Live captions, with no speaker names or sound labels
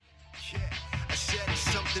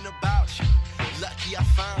something about you. Lucky I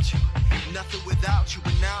found you. Nothing without you,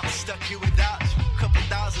 but now I'm stuck here without you. Couple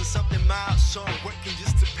thousand something miles, so I'm working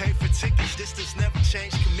just to pay for tickets. Distance never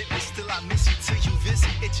changed, commitment still I miss you till you visit.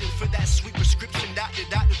 Itching for that sweet prescription, doctor,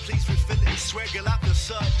 please refill it. I swear, girl, I feel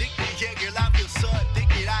so addicted. Yeah, girl, I feel so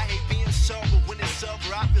addicted. I hate being sober when it's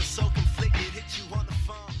over. I feel so conflicted. Hit you on the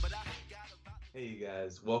phone, but I forgot about. Hey, you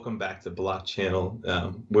guys, welcome back to Block Channel.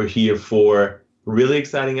 We're here for a really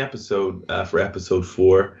exciting episode, for episode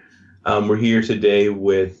 4. We're here today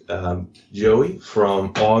with Joey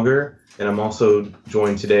from Augur, and I'm also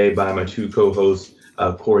joined today by my two co-hosts,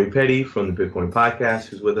 Corey Petty from the Bitcoin Podcast,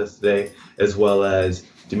 who's with us today, as well as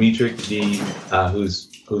Dimitri D,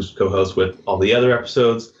 who's co-host with all the other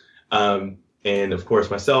episodes, and of course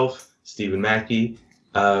myself, Stephen Mackey,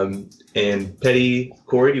 and Petty.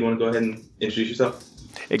 Corey, do you want to go ahead and introduce yourself?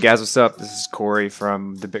 Hey guys, what's up? This is Corey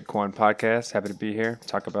from the Bitcoin Podcast. Happy to be here.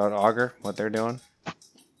 Talk about Augur, what they're doing.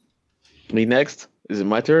 Me next? Is it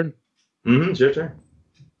my turn? It's your turn.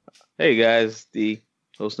 Hey guys, the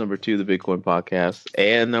host number 2 of the Bitcoin Podcast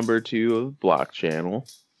and number 2 of the Block Channel.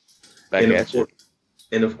 Back at you.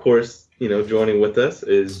 And of course, joining with us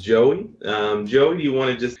is Joey. Joey, do you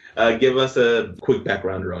want to just give us a quick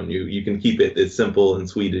backgrounder on you? You can keep it as simple and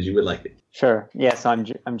sweet as you would like it. Sure. Yeah, so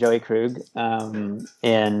I'm Joey Krug,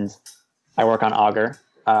 and I work on Augur.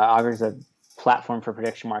 Augur is a platform for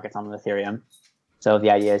prediction markets on Ethereum. So the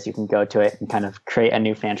idea is you can go to it and kind of create a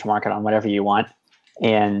new financial market on whatever you want.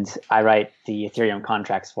 And I write the Ethereum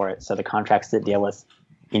contracts for it. So the contracts that deal with,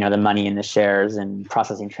 the money and the shares and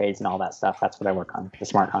processing trades and all that stuff, that's what I work on, the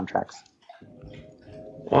smart contracts.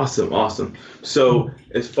 Awesome. So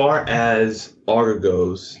as far as Augur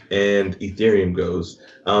goes and Ethereum goes,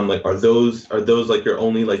 are those like your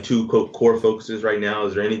only like two core focuses right now?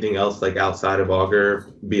 Is there anything else like outside of Augur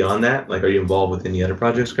beyond that? Like, are you involved with any other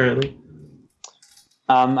projects currently?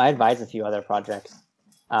 I advise a few other projects.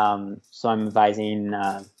 So I'm advising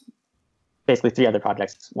basically 3 other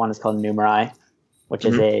projects. One is called Numerai, which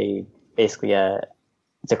is it's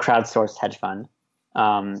a crowdsourced hedge fund.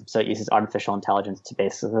 So it uses artificial intelligence to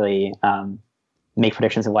basically make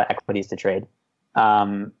predictions of what equities to trade.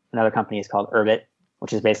 Another company is called Urbit,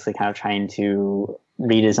 which is basically kind of trying to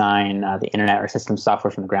redesign the internet or system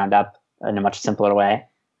software from the ground up in a much simpler way.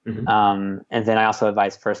 And then I also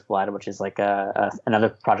advise First Blood, which is like another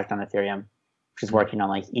project on Ethereum, which is working on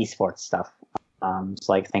like esports stuff.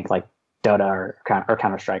 So think like Dota or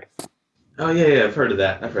Counter-Strike. Oh yeah, I've heard of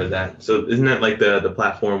that. So isn't that like the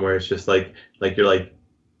platform where it's just like you're like,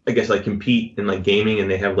 I guess like compete in like gaming and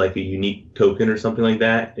they have like a unique token or something like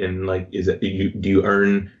that? And like, do you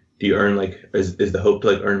earn like, is the hope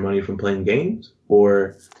to like earn money from playing games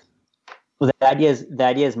or? Well, the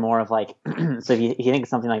idea is more of like, so if you think of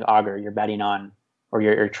something like Augur, you're betting on, or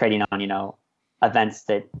you're trading on, events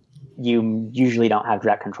that you usually don't have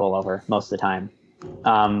direct control over most of the time.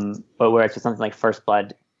 But whereas with something like First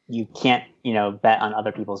Blood, you can't, bet on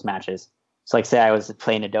other people's matches. So like say I was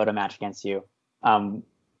playing a Dota match against you, and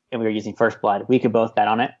we were using First Blood, we could both bet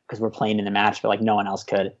on it because we're playing in the match, but like no one else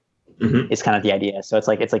could. It's kind of the idea. So it's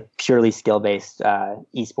like purely skill-based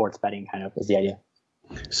esports betting kind of is the idea.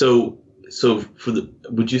 So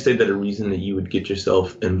would you say that a reason that you would get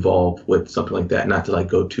yourself involved with something like that, not to like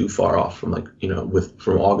go too far off from like,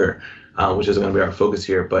 from Augur, which isn't going to be our focus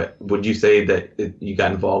here, but would you say that you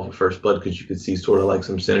got involved with First Blood because you could see sort of like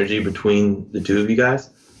some synergy between the two of you guys?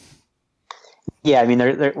 Yeah, I mean,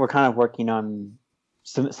 we're kind of working on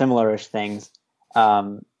similar-ish things.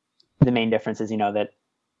 The main difference is, that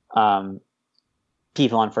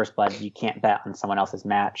people on First Blood, you can't bet on someone else's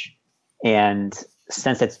match. And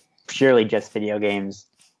since it's purely just video games,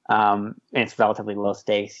 and it's relatively low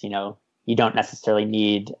stakes, you don't necessarily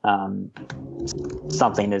need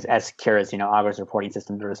something as secure as Augur's reporting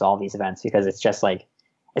system to resolve these events, because it's just like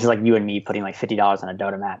you and me putting like $50 on a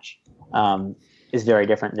Dota match is very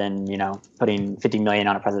different than putting 50 million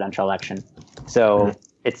on a presidential election. So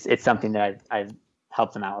it's something that I've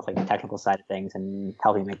helped them out with, like the technical side of things and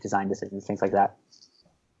helping make design decisions, things like that.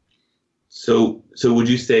 So would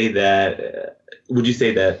you say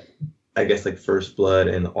that I guess like First Blood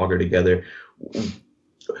and Augur together,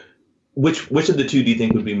 which of the two do you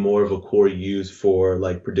think would be more of a core use for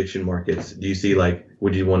like prediction markets? Do you see like,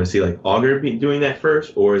 would you want to see like Augur doing that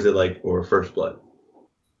first, or is it or First Blood?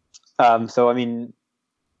 So I mean,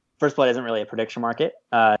 First Blood isn't really a prediction market.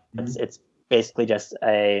 It's basically just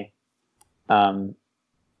a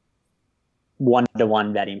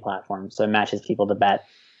one-to-one betting platform. So it matches people to bet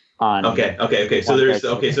on. Okay. So there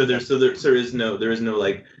is no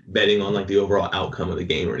like betting on like the overall outcome of the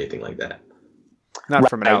game or anything like that. Not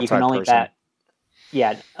from an outside you can only person.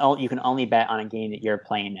 you can only bet on a game that you're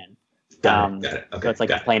playing in. Got it. Okay, so it's like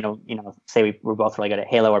playing say we're both really good at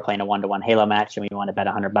Halo, we're playing a 1-to-1 Halo match and we want to bet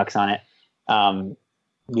 $100 on it.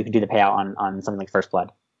 You can do the payout on something like First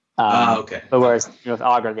Blood. Okay. But whereas with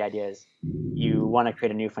Augur, the idea is you want to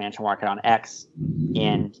create a new financial market on X,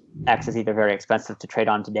 and X is either very expensive to trade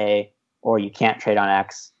on today, or you can't trade on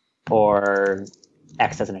X, or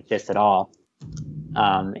X doesn't exist at all.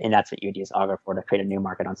 And that's what you would use Augur for, to create a new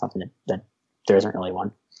market on something that there isn't really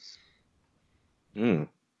one.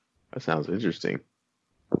 That sounds interesting.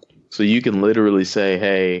 So you can literally say,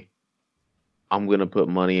 hey, I'm going to put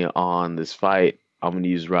money on this fight. I'm going to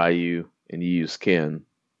use Ryu and you use Ken,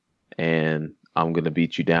 and I'm going to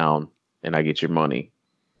beat you down and I get your money.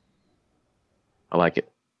 I like it.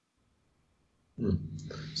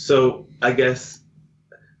 So I guess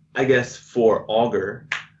for Augur,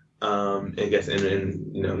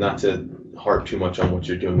 and not to harp too much on what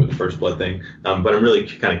you're doing with the First Blood thing, but I'm really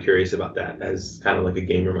kind of curious about that as kind of like a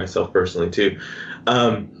gamer myself personally too.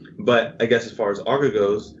 But I guess as far as Augur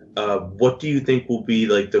goes, what do you think will be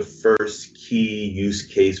like the first key use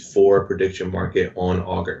case for a prediction market on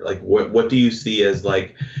Augur? Like what do you see as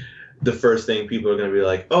like the first thing people are going to be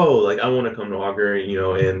like, oh, like I want to come to Augur,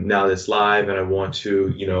 and now that it's live and I want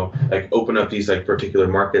to, like open up these like particular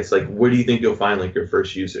markets. Like where do you think you'll find like your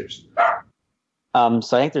first users? So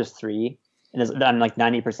I think there's three, and I'm like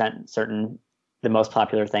 90% certain the most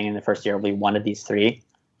popular thing in the first year will be one of these three,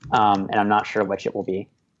 and I'm not sure which it will be.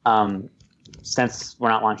 Since we're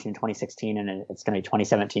not launching in 2016 and it's going to be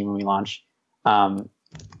 2017 when we launch,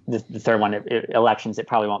 the third one, elections, it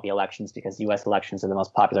probably won't be elections because U.S. elections are the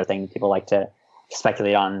most popular thing people like to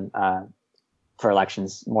speculate on for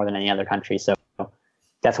elections more than any other country. So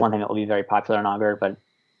that's one thing that will be very popular in Augur, but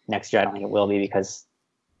next year I don't think it will be because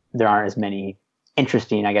there aren't as many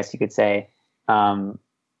interesting, I guess you could say,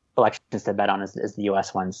 elections to bet on as the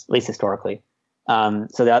U.S. ones, at least historically.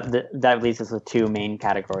 So that leaves us with two main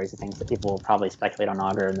categories of things that people will probably speculate on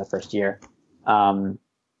Augur in the first year,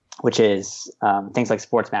 which is things like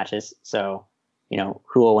sports matches. So,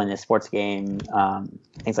 who will win this sports game,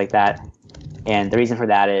 things like that. And the reason for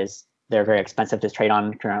that is they're very expensive to trade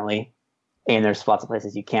on currently. And there's lots of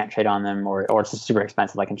places you can't trade on them, or it's just super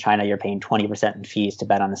expensive. Like in China, you're paying 20% in fees to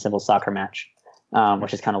bet on a civil soccer match,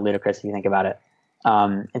 which is kind of ludicrous if you think about it.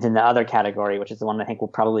 And then the other category, which is the one I think will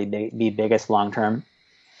probably be biggest long term,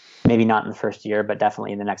 maybe not in the first year, but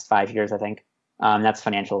definitely in the next 5 years, I think, that's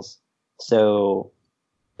financials. So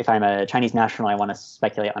if I'm a Chinese national, I want to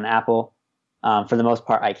speculate on Apple. For the most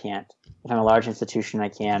part, I can't. If I'm a large institution, I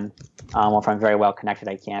can. Or if I'm very well connected,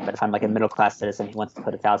 I can. But if I'm like a middle class citizen who wants to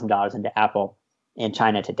put $1,000 into Apple in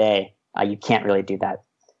China today, you can't really do that.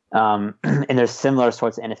 And there's similar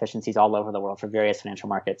sorts of inefficiencies all over the world for various financial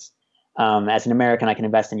markets. As an American, I can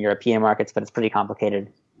invest in European markets, but it's pretty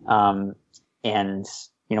complicated. And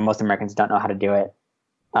most Americans don't know how to do it.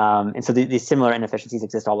 And so these similar inefficiencies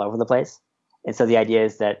exist all over the place. And so the idea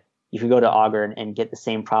is that you can go to Augur and get the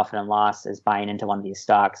same profit and loss as buying into one of these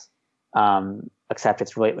stocks, except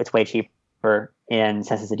it's way cheaper. And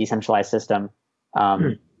since it's a decentralized system,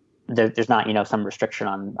 there's not some restriction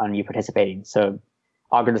on you participating. So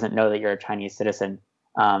Augur doesn't know that you're a Chinese citizen.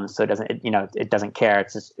 So it doesn't care.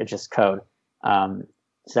 It's just code. So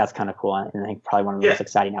that's kind of cool, and I think probably one of the most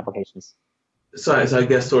exciting applications. So I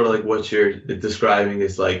guess sort of like what you're describing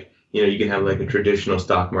is like, you can have like a traditional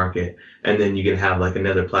stock market, and then you can have like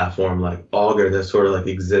another platform like Augur that sort of like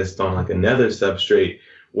exists on like another substrate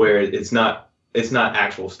where it's not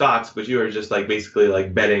actual stocks, but you are just like basically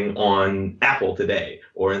like betting on Apple today,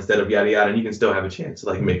 or instead of yada yada, and you can still have a chance to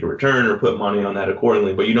like make a return or put money on that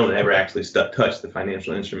accordingly, but you don't ever actually touch the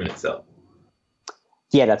financial instrument itself.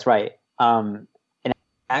 Yeah, that's right. And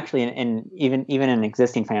actually, even in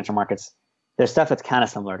existing financial markets, there's stuff that's kind of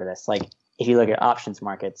similar to this. Like if you look at options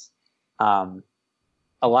markets, a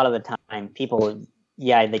lot of the time people,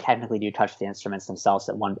 they technically do touch the instruments themselves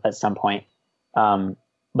at some point.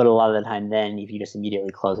 But a lot of the time, then if you just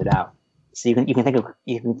immediately close it out, so you can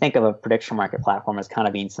think of a prediction market platform as kind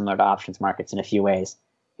of being similar to options markets in a few ways,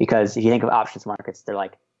 because if you think of options markets, they're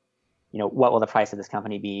like, what will the price of this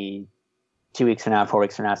company be 2 weeks from now, 4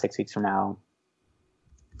 weeks from now, 6 weeks from now,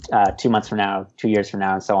 2 months from now, 2 years from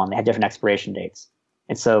now, and so on. They have different expiration dates,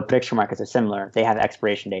 and so prediction markets are similar. They have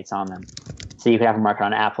expiration dates on them. So you could have a market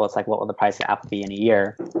on Apple. It's like, what will the price of Apple be in a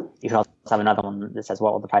year? You could also have another one that says,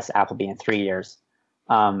 what will the price of Apple be in 3 years?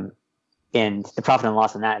 And the profit and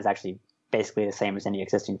loss on that is actually basically the same as any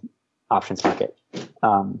existing options market.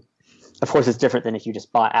 Of course, it's different than if you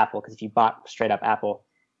just bought Apple, because if you bought straight up Apple,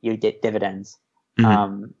 you get dividends,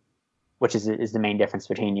 which is the main difference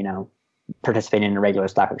between participating in a regular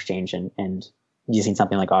stock exchange and using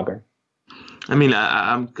something like Augur. I mean,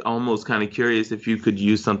 I'm almost kind of curious if you could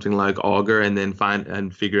use something like Augur and then find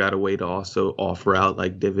and figure out a way to also offer out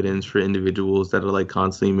like dividends for individuals that are like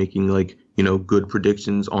constantly making like, good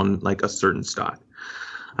predictions on like a certain stock.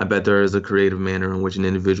 I bet there is a creative manner in which an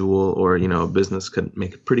individual or, a business could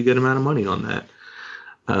make a pretty good amount of money on that.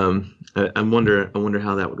 I wonder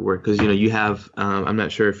how that would work, because you have I'm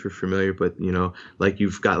not sure if you're familiar, but like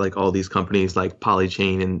you've got like all these companies like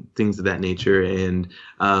Polychain and things of that nature, and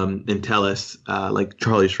Intellis, like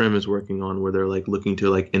Charlie Shrem is working on, where they're like looking to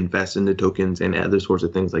like invest into tokens and other sorts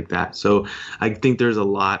of things like that. So I think there's a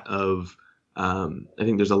lot of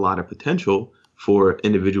potential for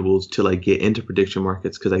individuals to like get into prediction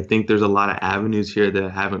markets, because I think there's a lot of avenues here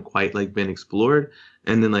that haven't quite like been explored.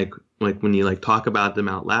 And then like when you like talk about them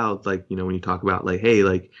out loud, like when you talk about like, hey,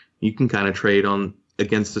 like you can kind of trade on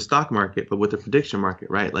against the stock market, but with the prediction market,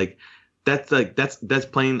 right? Like that's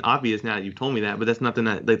plain obvious now that you've told me that, but that's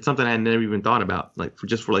something I had never even thought about, like for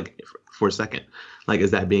a second, like as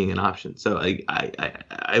that being an option. So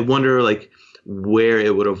I wonder like where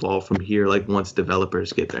it would evolve from here, like once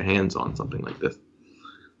developers get their hands on something like this.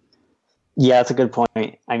 Yeah, that's a good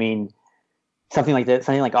point. I mean, something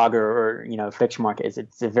like Augur or prediction market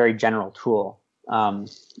it's a very general tool.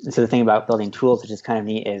 So the thing about building tools, which is kind of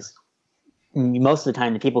neat, is most of the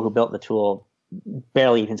time the people who built the tool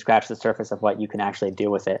barely even scratch the surface of what you can actually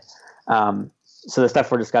do with it. So the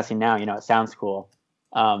stuff we're discussing now, it sounds cool,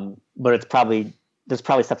 but there's probably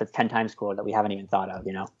stuff that's 10 times cooler that we haven't even thought of,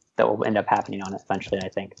 that will end up happening on it eventually, I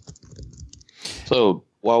think. So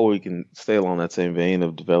while we can stay along that same vein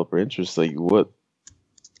of developer interest, like what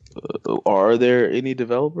are there any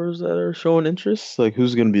developers that are showing interest? Like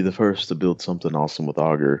who's going to be the first to build something awesome with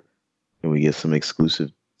Augur? Can we get some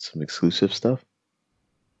exclusive stuff?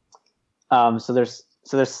 So there's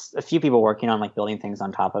a few people working on like building things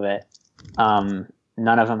on top of it. None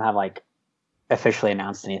of them have like officially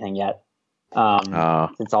announced anything yet.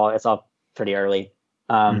 It's all pretty early.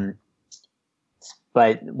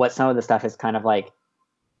 But what some of the stuff is kind of like,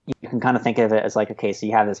 you can kind of think of it as like, okay, so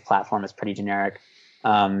you have this platform that's pretty generic,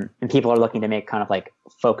 and people are looking to make kind of like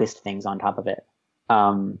focused things on top of it.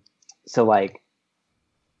 So like,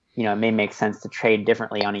 it may make sense to trade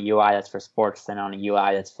differently on a UI that's for sports than on a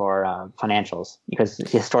UI that's for financials, because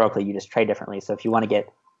historically you just trade differently. So if you want to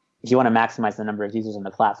maximize the number of users on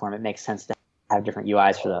the platform, it makes sense to have different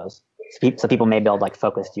UIs for those. So people may build like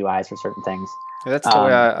focused UIs for certain things. Yeah, that's the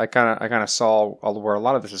way I kind of saw where a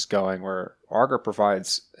lot of this is going, where Augur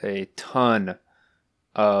provides a ton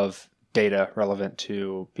of data relevant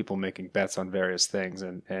to people making bets on various things,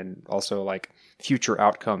 and also like future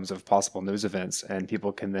outcomes of possible news events, and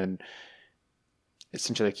people can then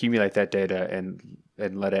essentially accumulate that data and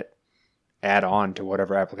let it add on to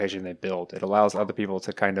whatever application they build. It allows other people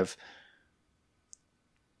to kind of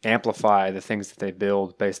amplify the things that they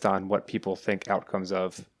build based on what people think outcomes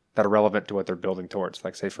of that are relevant to what they're building towards.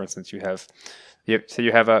 Like say, for instance, it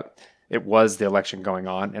was the election going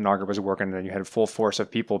on and Augur was working, and then you had a full force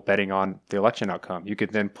of people betting on the election outcome. You could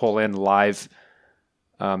then pull in live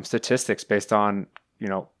statistics based on,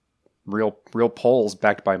 real polls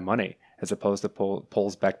backed by money, as opposed to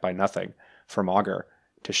polls backed by nothing from Augur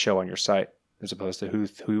to show on your site, as opposed to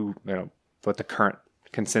who what the current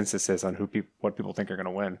consensus is on what people think are going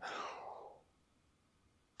to win.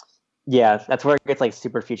 Yeah, that's where it gets like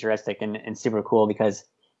super futuristic and super cool, because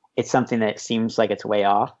it's something that seems like it's way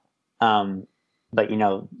off. But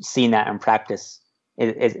seeing that in practice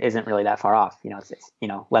isn't really that far off. It's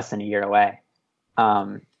less than a year away.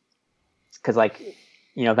 Because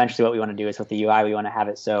eventually what we want to do is with the UI, we want to have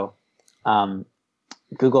it so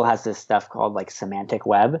Google has this stuff called like semantic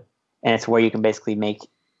web, and it's where you can basically make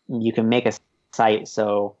a site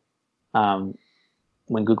so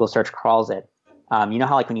when Google search crawls it, how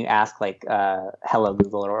like when you ask like hello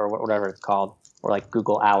Google or whatever it's called, or like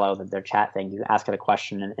Google Allo, their chat thing, you ask it a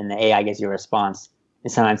question and the AI gives you a response,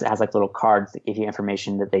 and sometimes it has like little cards that give you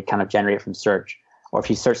information that they kind of generate from search. Or if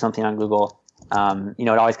you search something on Google, it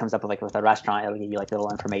always comes up with a restaurant, it'll give you like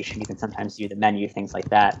little information. You can sometimes view the menu, things like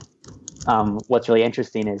that. What's really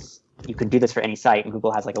interesting is you can do this for any site, and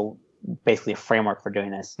Google has like basically a framework for doing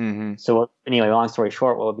this. Mm-hmm. So anyway, long story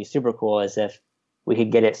short, what would be super cool is if we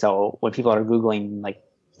could get it so when people are Googling like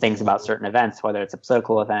things about certain events, whether it's a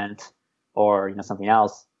political event or something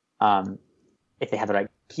else, if they have the right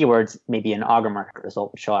keywords, maybe an Augur market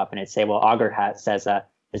result would show up, and it'd say, well, Augur says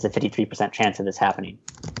there's a 53% chance of this happening.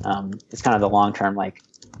 It's kind of the long-term, like,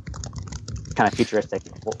 kind of futuristic.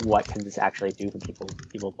 What can this actually do for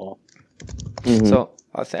people? Mm-hmm. So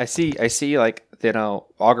I see like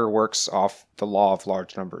Augur works off the law of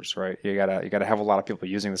large numbers, right? You gotta have a lot of people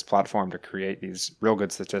using this platform to create these real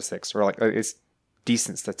good statistics, or like it's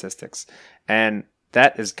decent statistics, and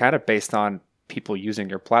that is kind of based on people using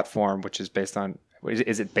your platform, which is based on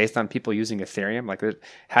is it based on people using Ethereum? Like,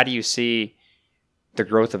 how do you see the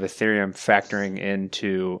growth of Ethereum factoring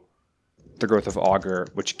into the growth of Augur,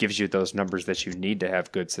 which gives you those numbers that you need to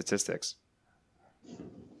have good statistics?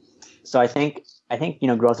 So I think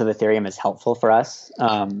growth of Ethereum is helpful for us.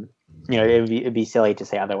 It'd be silly to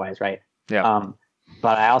say otherwise, right? Yeah.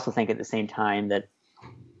 But I also think at the same time that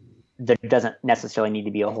there doesn't necessarily need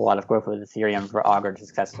to be a whole lot of growth with Ethereum for Augur to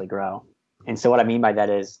successfully grow. And so what I mean by that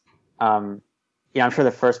is, I'm sure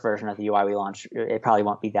the first version of the UI we launch, it probably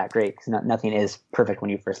won't be that great because nothing is perfect when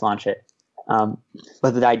you first launch it.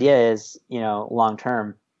 But the idea is, long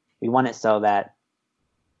term, we want it so that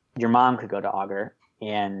your mom could go to Augur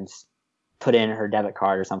and put in her debit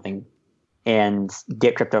card or something and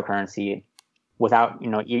get cryptocurrency without,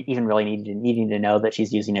 even really needing to know that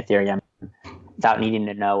she's using Ethereum, without needing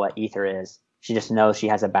to know what Ether is. She just knows she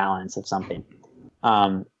has a balance of something.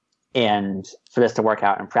 And for this to work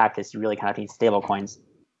out in practice, you really kind of need stable coins.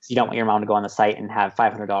 So you don't want your mom to go on the site and have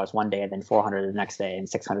 $500 one day and then $400 the next day and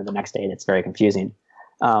 $600 the next day. That's very confusing.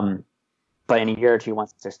 But in a year or two,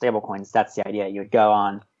 once they're stable coins, that's the idea. You would go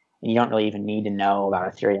on and you don't really even need to know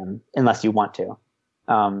about Ethereum unless you want to.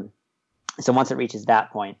 So once it reaches that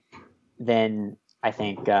point, then I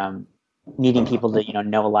think needing people to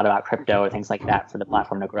know a lot about crypto or things like that for the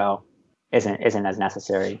platform to grow isn't as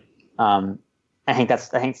necessary. I think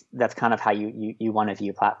that's kind of how you want to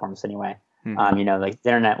view platforms anyway. Mm-hmm. Like the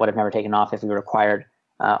internet would have never taken off if we required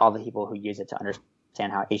all the people who use it to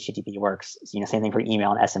understand how HTTP works. Same thing for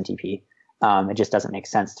email and SMTP. It just doesn't make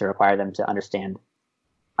sense to require them to understand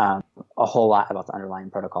a whole lot about the underlying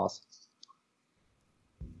protocols.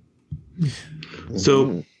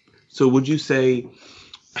 So would you say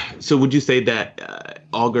that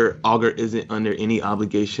Augur isn't under any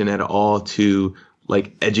obligation at all to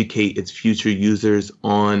like educate its future users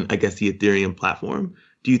on, I guess, the Ethereum platform?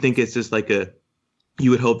 Do you think it's just like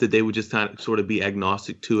you would hope that they would just kind of sort of be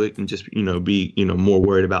agnostic to it and just, be, more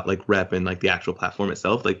worried about like rep and like the actual platform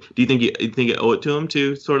itself? Like, do you think you owe it to them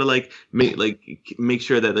to sort of like make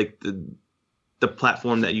sure that like the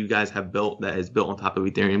platform that you guys have built that is built on top of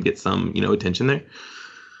Ethereum gets some, attention there?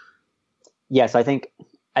 Yes, I think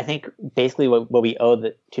basically what we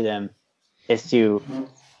owe to them is to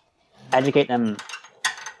educate them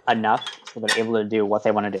enough so they're able to do what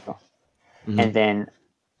they want to do. Mm-hmm. And then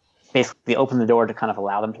basically open the door to kind of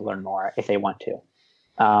allow them to learn more if they want to.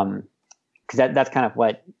 Because that's kind of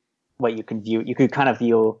what you can view. You could kind of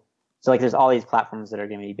view, so like there's all these platforms that are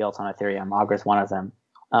going to be built on Ethereum. Augur is one of them.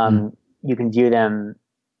 You can view them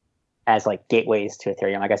as like gateways to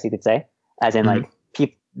Ethereum, I guess you could say. As in like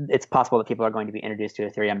it's possible that people are going to be introduced to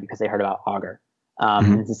Ethereum because they heard about Augur.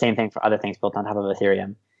 And it's the same thing for other things built on top of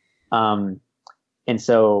Ethereum. And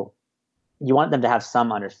so you want them to have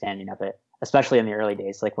some understanding of it, especially in the early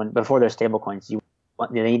days. Like before there's stablecoins,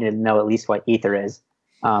 they need to know at least what Ether is.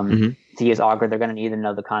 To use Augur, they're going to need to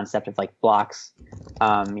know the concept of like blocks.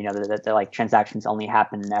 That like transactions only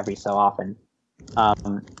happen every so often.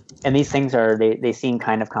 And these things they seem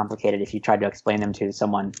kind of complicated if you try to explain them to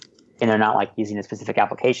someone and they're not like using a specific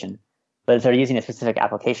application. But if they're using a specific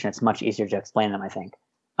application, it's much easier to explain them, I think.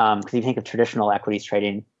 Because if you think of traditional equities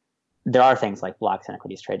trading, there are things like blocks in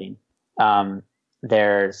equities trading.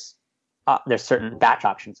 There's certain batch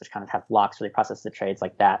options which kind of have blocks where they process the trades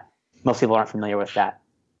like that. Most people aren't familiar with that,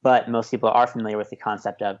 but most people are familiar with the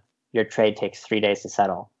concept of your trade takes 3 days to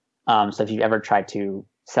settle. So if you've ever tried to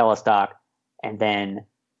sell a stock and then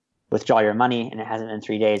withdraw your money and it hasn't been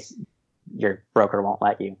 3 days, your broker won't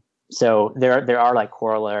let you. So there are like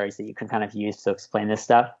corollaries that you can kind of use to explain this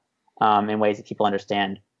stuff in ways that people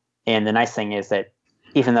understand. And the nice thing is that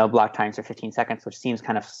even though block times are 15 seconds, which seems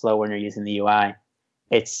kind of slow when you're using the UI,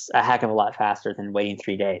 it's a heck of a lot faster than waiting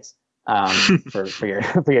 3 days for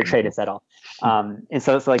your trade to settle. And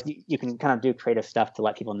so it's like you can kind of do creative stuff to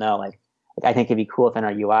let people know. Like I think it'd be cool if in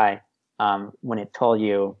our UI, when it told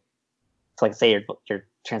you, so like say your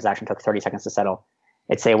transaction took 30 seconds to settle,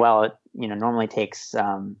 it'd say, well, it normally takes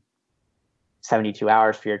 72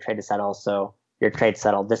 hours for your trade to settle, so your trade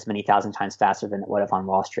settled this many thousand times faster than it would have on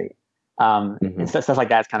Wall Street. And stuff like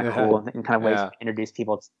that is kind of cool and kind of ways to introduce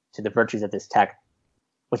people to the virtues of this tech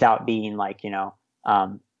without being like,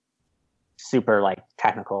 super like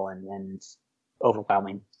technical and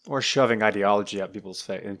overwhelming. Or shoving ideology up people's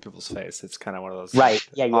face. It's kind of one of those Right.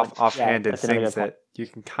 Yeah. offhanded that's another things good point. that you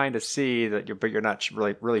can kind of see that you're not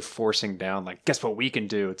really forcing down, like, guess what we can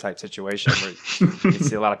do type situation where you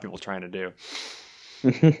see a lot of people trying to do.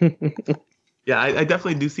 Yeah, I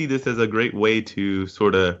definitely do see this as a great way to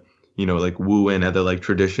sort of, like woo in other like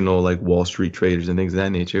traditional like Wall Street traders and things of that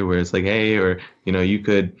nature, where it's like, hey, or, you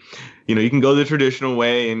could, you can go the traditional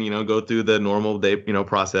way and, go through the normal day,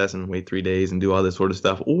 process and wait 3 days and do all this sort of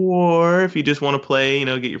stuff. Or if you just want to play,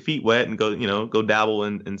 get your feet wet and go dabble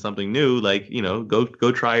in something new, like,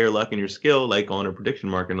 go try your luck and your skill, like on a prediction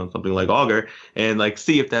market on something like Augur and like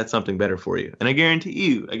see if that's something better for you. And I guarantee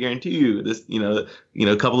you this, a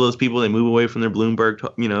couple of those people, they move away from their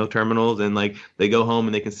Bloomberg, terminals and like they go home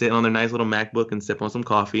and they can sit on their nice little MacBook and sip on some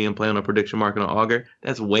coffee and play on a prediction market on Augur.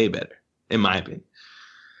 That's way better, in my opinion.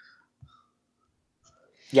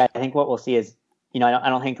 Yeah, I think what we'll see is, I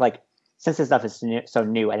don't think like, since this stuff is so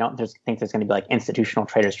new, I don't think there's going to be like institutional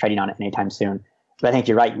traders trading on it anytime soon. But I think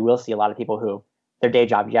you're right. You will see a lot of people who their day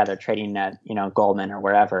job, they're trading at, Goldman or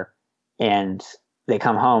wherever, and they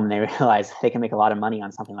come home and they realize they can make a lot of money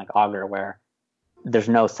on something like Augur where there's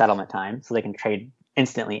no settlement time, so they can trade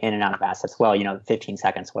instantly in and out of assets. Well, 15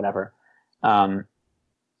 seconds, whatever. And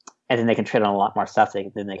then they can trade on a lot more stuff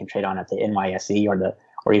than they can trade on at the NYSE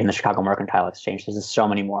or even the Chicago Mercantile Exchange. There's just so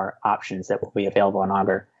many more options that will be available on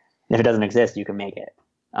Augur. And if it doesn't exist, you can make it.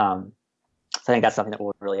 So I think that's something that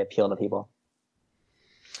will really appeal to people.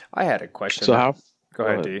 I had a question. So Go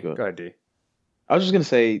ahead, D. Go ahead, D. I was just going to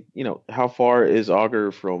say, how far is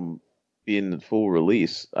Augur from being the full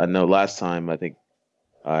release? I know last time, I think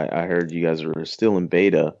I heard you guys are still in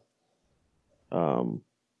beta.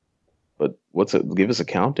 But give us a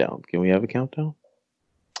countdown. Can we have a countdown?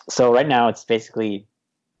 So right now it's basically,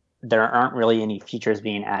 there aren't really any features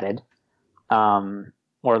being added, or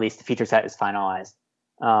at least the feature set is finalized.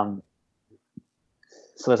 So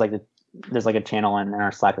there's like a channel in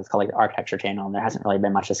our Slack that's called like the architecture channel, and there hasn't really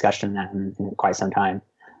been much discussion in that in quite some time,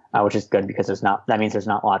 which is good because that means there's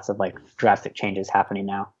not lots of like drastic changes happening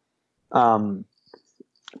now.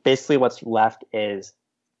 Basically what's left is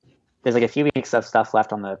there's like a few weeks of stuff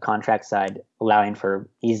left on the contract side, allowing for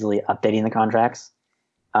easily updating the contracts.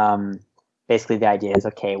 Basically the idea is,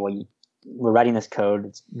 okay, well, we're writing this code.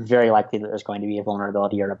 It's very likely that there's going to be a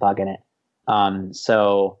vulnerability or a bug in it.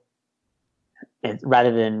 So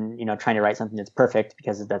rather than, trying to write something that's perfect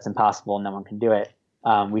because that's impossible and no one can do it,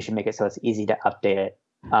 we should make it so it's easy to update it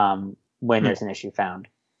when there's an issue found.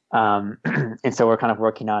 And so we're kind of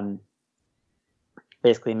working on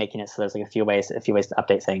basically making it so there's like a few ways to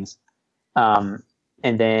update things.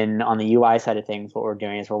 And then on the UI side of things, what we're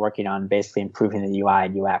doing is we're working on basically improving the UI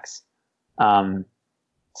and UX.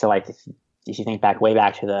 So like if you think way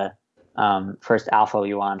back to the first alpha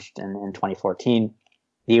we launched in 2014,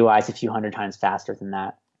 the UI is a few hundred times faster than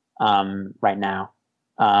that right now.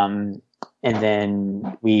 And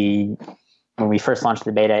then when we first launched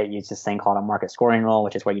the beta, it used this thing called a market scoring rule,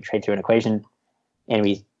 which is where you trade through an equation, and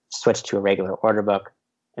we switched to a regular order book.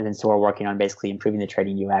 And then so we're working on basically improving the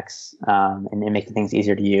trading UX and making things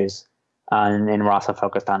easier to use. And then we're also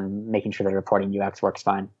focused on making sure the reporting UX works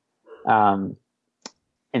fine. And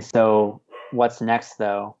so what's next,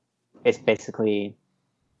 though, is basically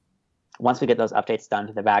once we get those updates done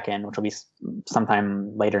to the back end, which will be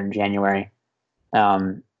sometime later in January,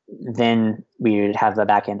 then we would have the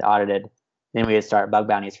back end audited. Then we would start bug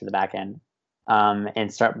bounties for the back end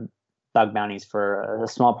and start bug bounties for a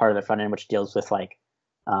small part of the front end, which deals with like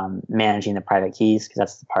managing the private keys, because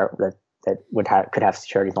that's the part that could have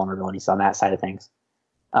security vulnerabilities on that side of things.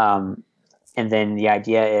 And then the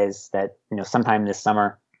idea is that sometime this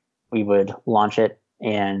summer we would launch it,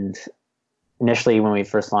 and initially when we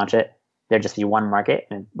first launch it, there'd just be one market,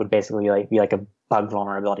 and it would basically be like a bug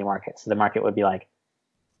vulnerability market. So the market would be like,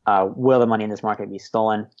 will the money in this market be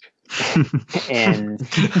stolen? And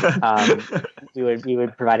we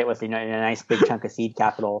would provide it with a nice big chunk of seed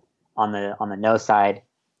capital on the no side.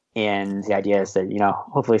 And the idea is that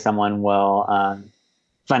hopefully someone will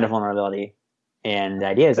find a vulnerability, and the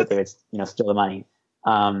idea is that they would steal the money.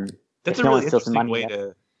 That's a really interesting way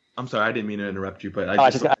to. I'm sorry, I didn't mean to interrupt you, but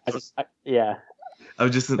yeah. I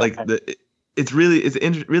was just like it's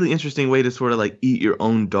really interesting way to sort of like eat your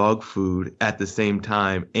own dog food at the same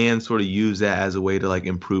time and sort of use that as a way to like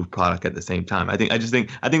improve product at the same time. I think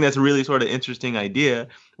that's a really sort of interesting idea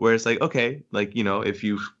where it's like, okay, like, if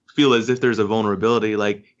you feel as if there's a vulnerability,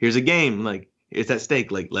 like here's a game, like it's at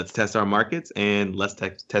stake, like let's test our markets and let's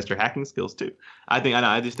test your hacking skills too. I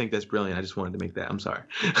just think that's brilliant. I just wanted to make that. I'm sorry.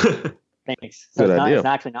 Thanks. So it's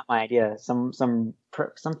actually not my idea. Some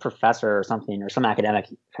professor or something, or some academic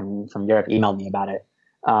from Europe emailed me about it.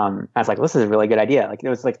 I was like, this is a really good idea. Like it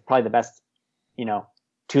was like probably the best,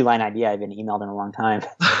 2-line idea I've been emailed in a long time.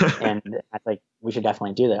 And I was like, we should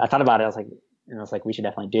definitely do that. I thought about it. I was like, we should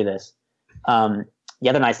definitely do this. The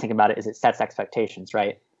other nice thing about it is it sets expectations,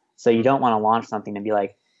 right? So you don't want to launch something and be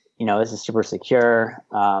like, this is super secure.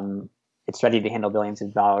 It's ready to handle billions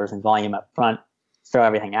of dollars in volume up front, throw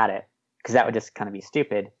everything at it, because that would just kind of be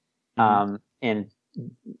stupid. And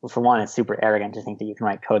for one, it's super arrogant to think that you can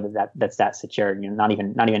write code that's that secure. Not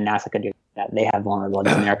even NASA could do that. They have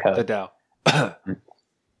vulnerabilities in their code. The DAO.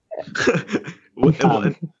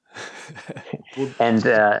 And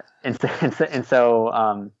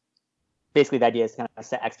so basically the idea is kind of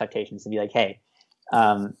set expectations and be like, hey,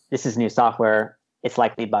 this is new software. It's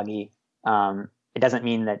likely buggy. It doesn't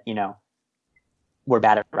mean that we're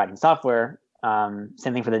bad at writing software.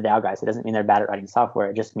 Same thing for the DAO guys. It doesn't mean they're bad at writing software.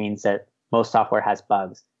 It just means that most software has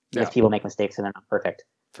bugs because people make mistakes and they're not perfect,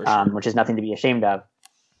 which is nothing to be ashamed of.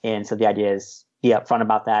 And so the idea is be upfront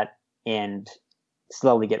about that and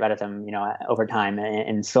slowly get rid of them, over time,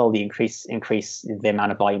 and slowly increase the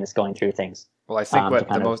amount of volume that's going through things. Well, I think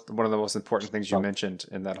one of the most important things you mentioned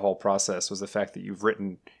in that whole process was the fact that you've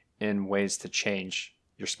written in ways to change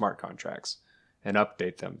your smart contracts and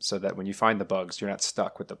update them so that when you find the bugs, you're not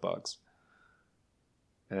stuck with the bugs.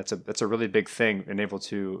 And that's a really big thing, and able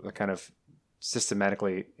to kind of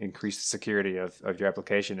systematically increase the security of your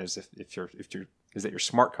application is is that your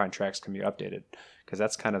smart contracts can be updated, because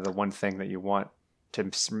that's kind of the one thing that you want to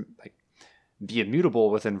be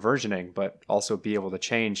immutable within versioning, but also be able to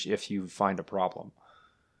change if you find a problem.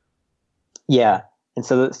 Yeah, and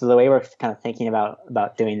so the way we're kind of thinking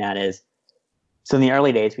about doing that is, so in the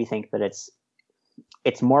early days we think that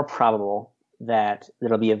it's more probable that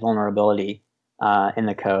there'll be a vulnerability in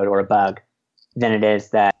the code or a bug than it is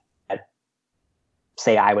that,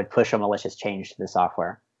 say, I would push a malicious change to the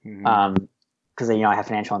software. Because I have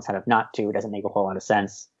financial incentive not to. It doesn't make a whole lot of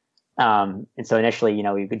sense. And so initially,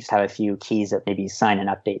 we could just have a few keys that maybe sign an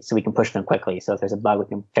update so we can push them quickly. So if there's a bug, we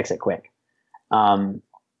can fix it quick. And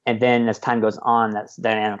then as time goes on, that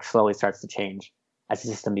dynamic slowly starts to change as the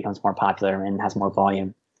system becomes more popular and has more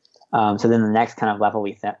volume. So then the next kind of level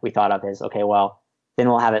we thought of is, okay, well, then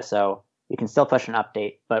we'll have it so we can still push an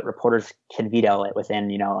update, but reporters can veto it within,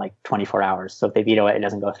 24 hours. So if they veto it, it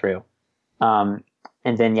doesn't go through. And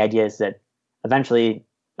then the idea is that eventually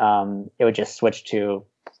it would just switch to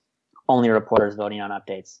only reporters voting on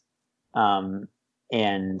updates.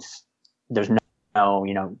 And there's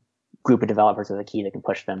no group of developers with a key that can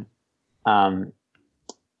push them. And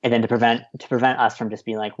then to prevent us from just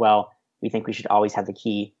being like, well, we think we should always have the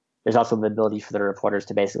key, there's also the ability for the reporters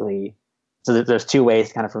to basically, so there's two ways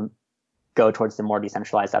to kind of go towards the more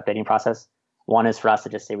decentralized updating process. One is for us to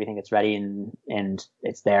just say we think it's ready and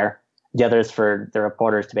it's there. The other is for the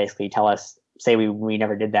reporters to basically tell us, say we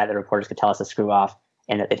never did that, the reporters could tell us to screw off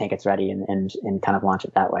and that they think it's ready and kind of launch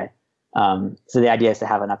it that way. So the idea is to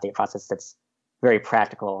have an update process that's very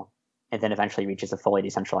practical and then eventually reaches a fully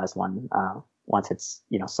decentralized one once it's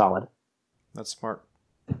solid. That's smart.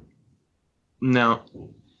 Now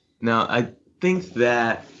I think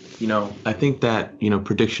that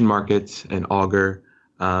prediction markets and Augur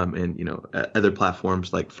and other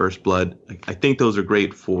platforms like First Blood, I think those are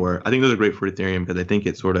great for Ethereum, because I think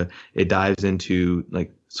it dives into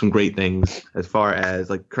some great things as far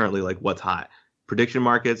as currently what's hot. Prediction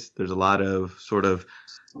markets, there's a lot of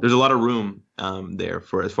room there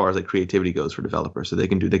for as far as creativity goes for developers, so they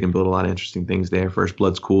can build a lot of interesting things there. First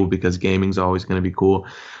Blood's cool because gaming's always going to be cool.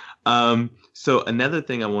 So another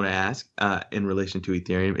thing I want to ask in relation to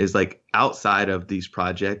Ethereum is outside of these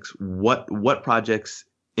projects, what projects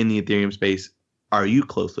in the Ethereum space are you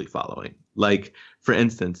closely following? For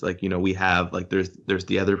instance, we have there's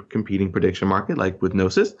the other competing prediction market with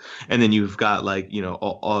Gnosis, and then you've got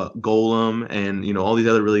Golem and all these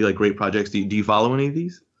other really great projects. Do you follow any of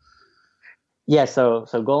these? Yeah, so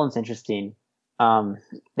Golem's interesting. The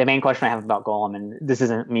main question I have about Golem, and this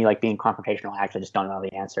isn't me being confrontational, I actually just don't know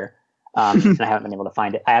the answer. And I haven't been able to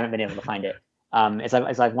find it.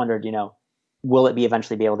 As I've wondered, will it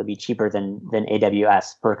eventually be able to be cheaper than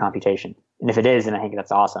AWS per computation? And if it is, then I think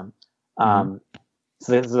that's awesome. So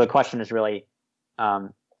the question is really,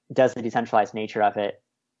 does the decentralized nature of it,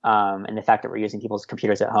 and the fact that we're using people's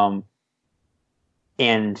computers at home,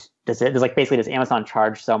 and does Amazon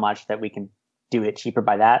charge so much that we can do it cheaper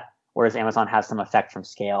by that? Or does Amazon have some effect from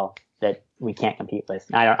scale that we can't compete with?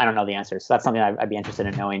 I don't know the answer. So that's something I'd be interested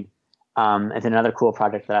in knowing. And then another cool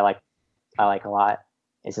project that I like a lot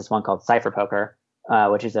is this one called Cypher Poker,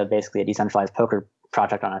 which is basically a decentralized poker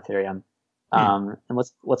project on Ethereum. And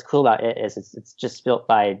what's cool about it is it's just built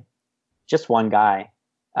by just one guy.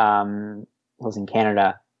 was in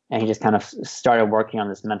Canada, and he just kind of started working on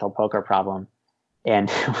this mental poker problem. And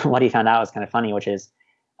what he found out was kind of funny, which is,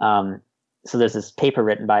 so there's this paper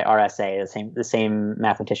written by RSA, the same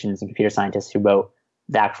mathematicians and computer scientists who wrote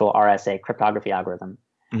the actual RSA cryptography algorithm.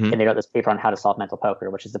 Mhm. And they wrote this paper on how to solve mental poker,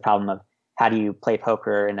 which is the problem of how do you play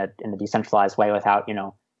poker in a decentralized way without,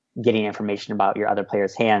 getting information about your other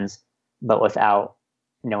players' hands, but without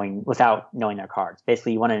knowing their cards.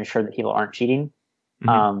 Basically, you want to ensure that people aren't cheating,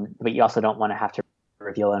 but you also don't want to have to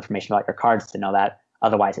reveal information about your cards to know that.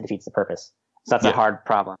 Otherwise, it defeats the purpose. So that's a hard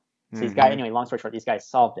problem. So these guys, anyway, long story short, these guys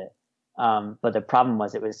solved it. But the problem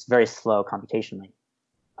was it was very slow computationally.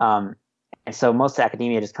 And so most of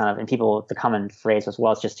academia just kind of, and people, the common phrase was,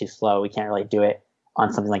 well, it's just too slow. We can't really do it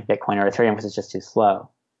on something like Bitcoin or Ethereum because it's just too slow.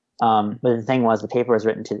 But the thing was, the paper was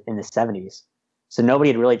written in the 70s. So nobody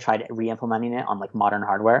had really tried re-implementing it on like modern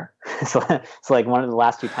hardware. so like one of the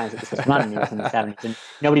last 2 times that this was run was in the 70s, and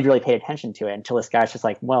nobody really paid attention to it until this guy's just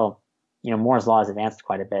like, well, Moore's law has advanced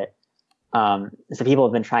quite a bit. So people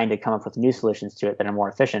have been trying to come up with new solutions to it that are more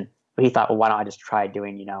efficient. But he thought, well, why don't I just try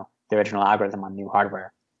doing, the original algorithm on new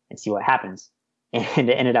hardware and see what happens? And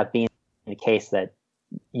it ended up being the case that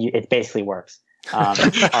it basically works.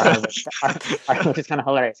 Which is kind of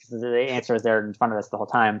hilarious because the answer is there in front of us the whole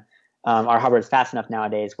time. Our hardware is fast enough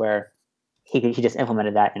nowadays where he just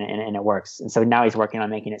implemented that and it works. And so now he's working on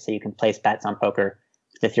making it so you can place bets on poker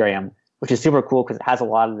with Ethereum, which is super cool because it has a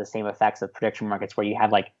lot of the same effects of prediction markets where you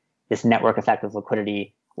have like this network effect of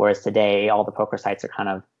liquidity, whereas today all the poker sites are kind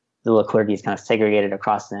of, the liquidity is kind of segregated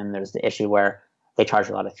across them. There's the issue where they charge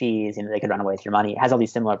a lot of fees and they could run away with your money. It has all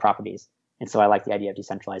these similar properties. And so I like the idea of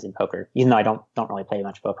decentralizing poker, even though I don't really play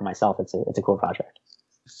much poker myself. It's a cool project.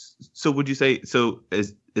 So would you say,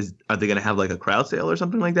 are they going to have like a crowd sale or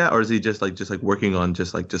something like that? Or is he just like working on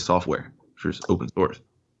just software for open source?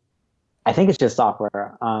 I think it's just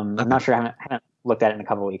software. I'm not sure. I haven't looked at it in a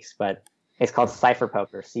couple of weeks, but it's called Cypher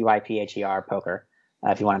Poker, CYPHER Poker.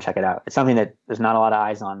 If you want to check it out, it's something that there's not a lot of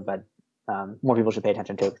eyes on, but more people should pay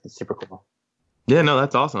attention to it because it's super cool. Yeah, no,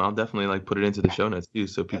 that's awesome. I'll definitely put it into the show notes too,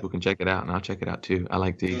 so people can check it out, and I'll check it out too. I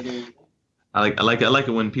like it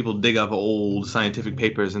when people dig up old scientific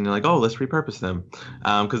papers and they're like, oh, let's repurpose them,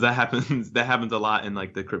 because that happens a lot in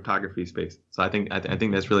like the cryptography space. So I think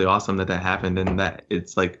that's really awesome that happened, and that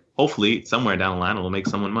it's like hopefully somewhere down the line it'll make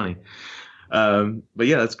someone money. But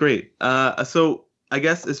yeah, that's great. So I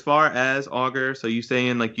guess as far as Augur, so you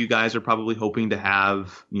saying like you guys are probably hoping to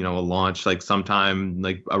have, a launch like sometime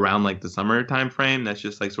like around like the summer time frame. That's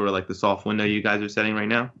just like sort of like the soft window you guys are setting right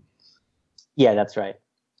now. Yeah, that's right.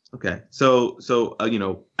 Okay. So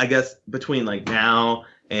I guess between like now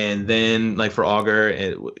and then like for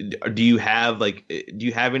Augur, do you have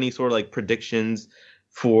any sort of like predictions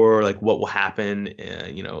for like what will happen,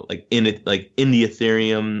 like in the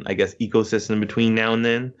Ethereum, I guess, ecosystem between now and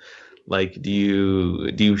then? Like, do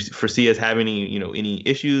you foresee us having any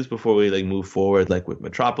issues before we like move forward, like with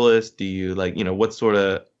Metropolis? Do you like, what's sort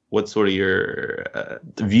of your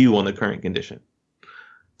view on the current condition?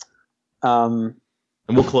 And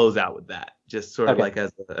we'll close out with that, just sort of like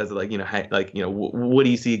as like, what do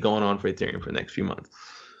you see going on for Ethereum for the next few months?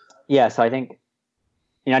 Yeah. So I think,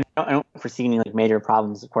 I don't foresee any like major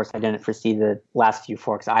problems. Of course, I didn't foresee the last few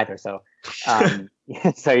forks either. So,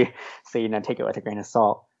 so take it with a grain of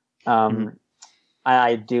salt.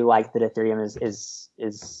 I do like that Ethereum is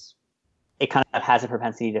it kind of has a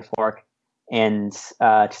propensity to fork, and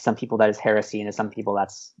to some people that is heresy, and to some people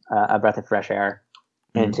that's a breath of fresh air.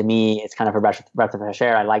 And to me, it's kind of a breath of fresh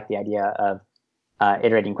air. I like the idea of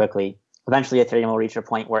iterating quickly. Eventually, Ethereum will reach a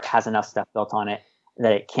point where it has enough stuff built on it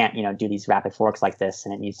that it can't, do these rapid forks like this,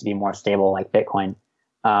 and it needs to be more stable like Bitcoin.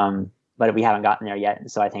 But we haven't gotten there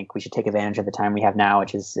yet, so I think we should take advantage of the time we have now,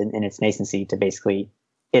 which is in its nascency, to basically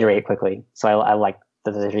iterate quickly. So I like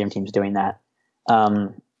that the Ethereum team's doing that. I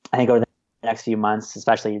think over the next few months,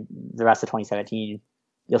 especially the rest of 2017,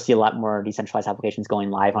 you'll see a lot more decentralized applications going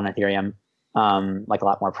live on Ethereum, like a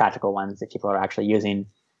lot more practical ones that people are actually using,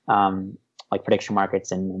 like prediction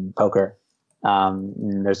markets and poker.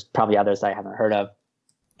 And there's probably others that I haven't heard of.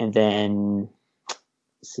 And then,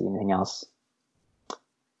 let's see, anything else? I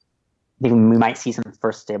think we might see some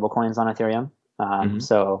first stable coins on Ethereum.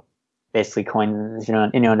 So basically, coin, if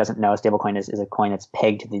anyone doesn't know, stablecoin is a coin that's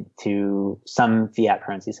pegged to some fiat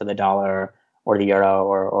currency, so the dollar or the euro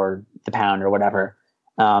or the pound or whatever.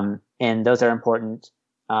 And those are important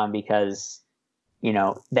because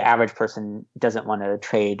the average person doesn't want to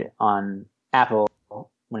trade on Apple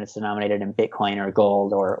when it's denominated in Bitcoin or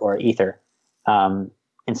gold or Ether.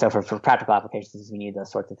 And so for practical applications, we need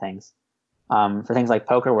those sorts of things. For things like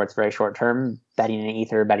poker, where it's very short term, betting in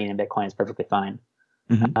Ether, betting in Bitcoin is perfectly fine.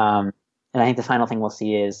 I think the final thing we'll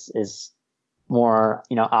see is more,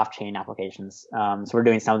 off-chain applications. So we're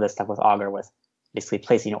doing some of this stuff with Augur, with basically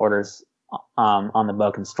placing orders on the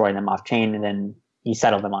book and storing them off-chain, and then you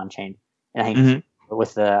settle them on-chain. And I think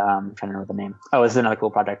with the I'm trying to remember the name. Oh, this is another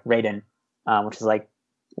cool project, Raiden, which is like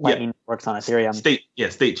Lightning works on Ethereum. State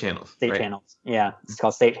channels. State channels. Yeah, it's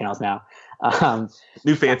called state channels now.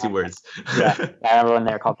 New fancy words. Yeah, I remember when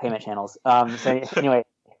they were called payment channels. So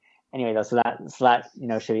anyway, though, so that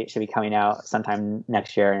should be coming out sometime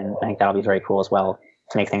next year, and I think that'll be very cool as well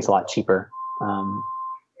to make things a lot cheaper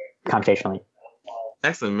computationally.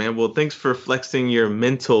 Excellent, man. Well, thanks for flexing your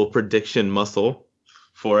mental prediction muscle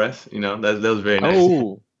for us. That was very nice.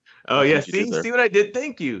 Oh yeah. See what I did?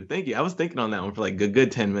 Thank you. I was thinking on that one for like a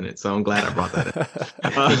good 10 minutes, so I'm glad I brought that up.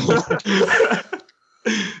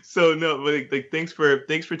 So no, but like thanks for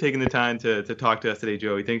taking the time to talk to us today,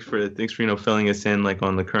 Joey. Thanks for filling us in like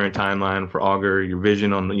on the current timeline for Augur, your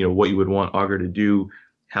vision on what you would want Augur to do,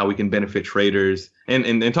 how we can benefit traders,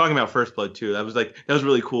 and talking about First Blood too. That was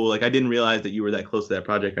really cool. Like I didn't realize that you were that close to that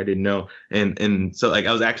project. I didn't know, and so like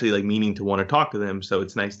I was actually like meaning to want to talk to them. So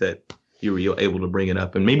it's nice that you were able to bring it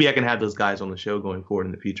up, and maybe I can have those guys on the show going forward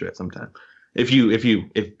in the future at some time. If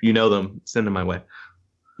you know them, send them my way.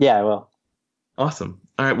 Yeah, I will. Awesome.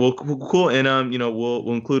 All right. Well, cool. And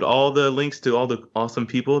we'll include all the links to all the awesome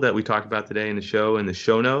people that we talked about today in the show in the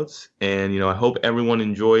show notes. And I hope everyone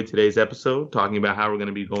enjoyed today's episode, talking about how we're going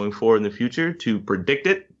to be going forward in the future to predict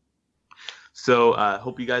it. So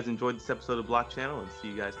hope you guys enjoyed this episode of Block Channel, and see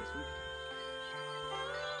you guys next week.